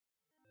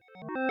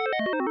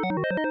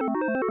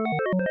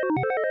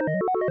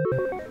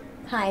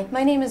Hi,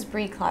 my name is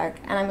Brie Clark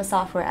and I'm a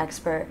software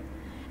expert.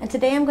 And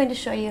today I'm going to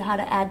show you how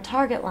to add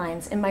target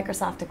lines in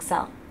Microsoft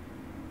Excel.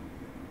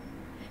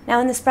 Now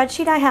in the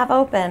spreadsheet I have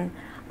open,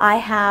 I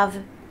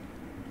have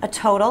a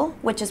total,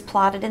 which is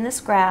plotted in this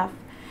graph,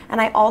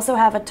 and I also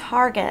have a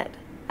target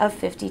of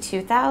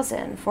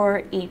 52,000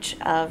 for each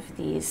of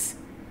these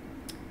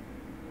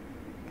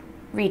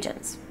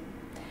regions.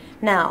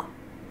 Now,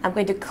 I'm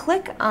going to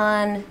click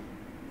on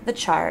the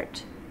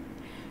chart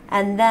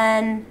and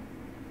then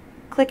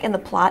click in the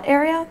plot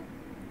area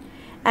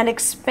and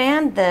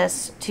expand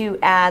this to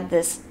add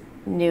this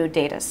new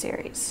data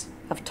series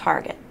of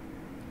target.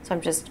 So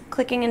I'm just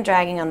clicking and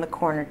dragging on the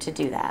corner to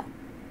do that.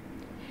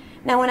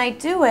 Now when I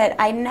do it,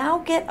 I now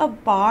get a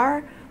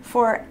bar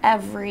for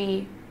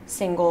every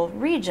single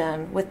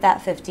region with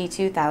that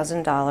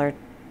 $52,000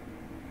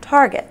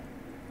 target.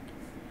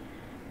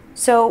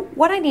 So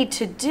what I need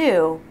to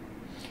do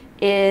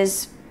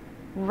is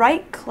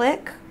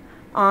right-click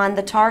on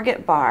the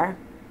target bar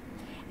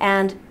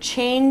and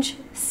change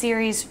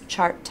series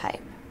chart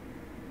type.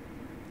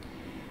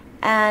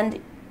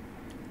 And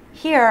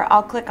here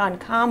I'll click on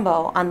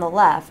combo on the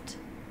left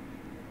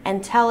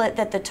and tell it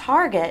that the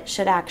target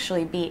should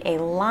actually be a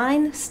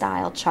line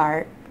style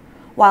chart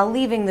while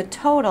leaving the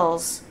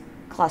totals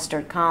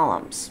clustered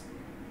columns.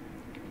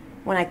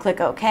 When I click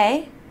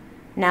OK,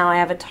 now I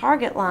have a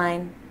target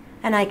line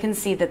and I can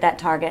see that that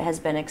target has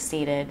been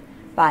exceeded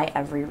by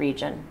every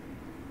region.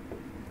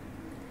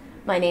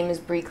 My name is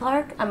Brie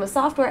Clark, I'm a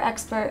software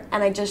expert,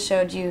 and I just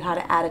showed you how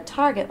to add a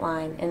target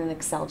line in an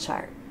Excel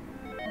chart.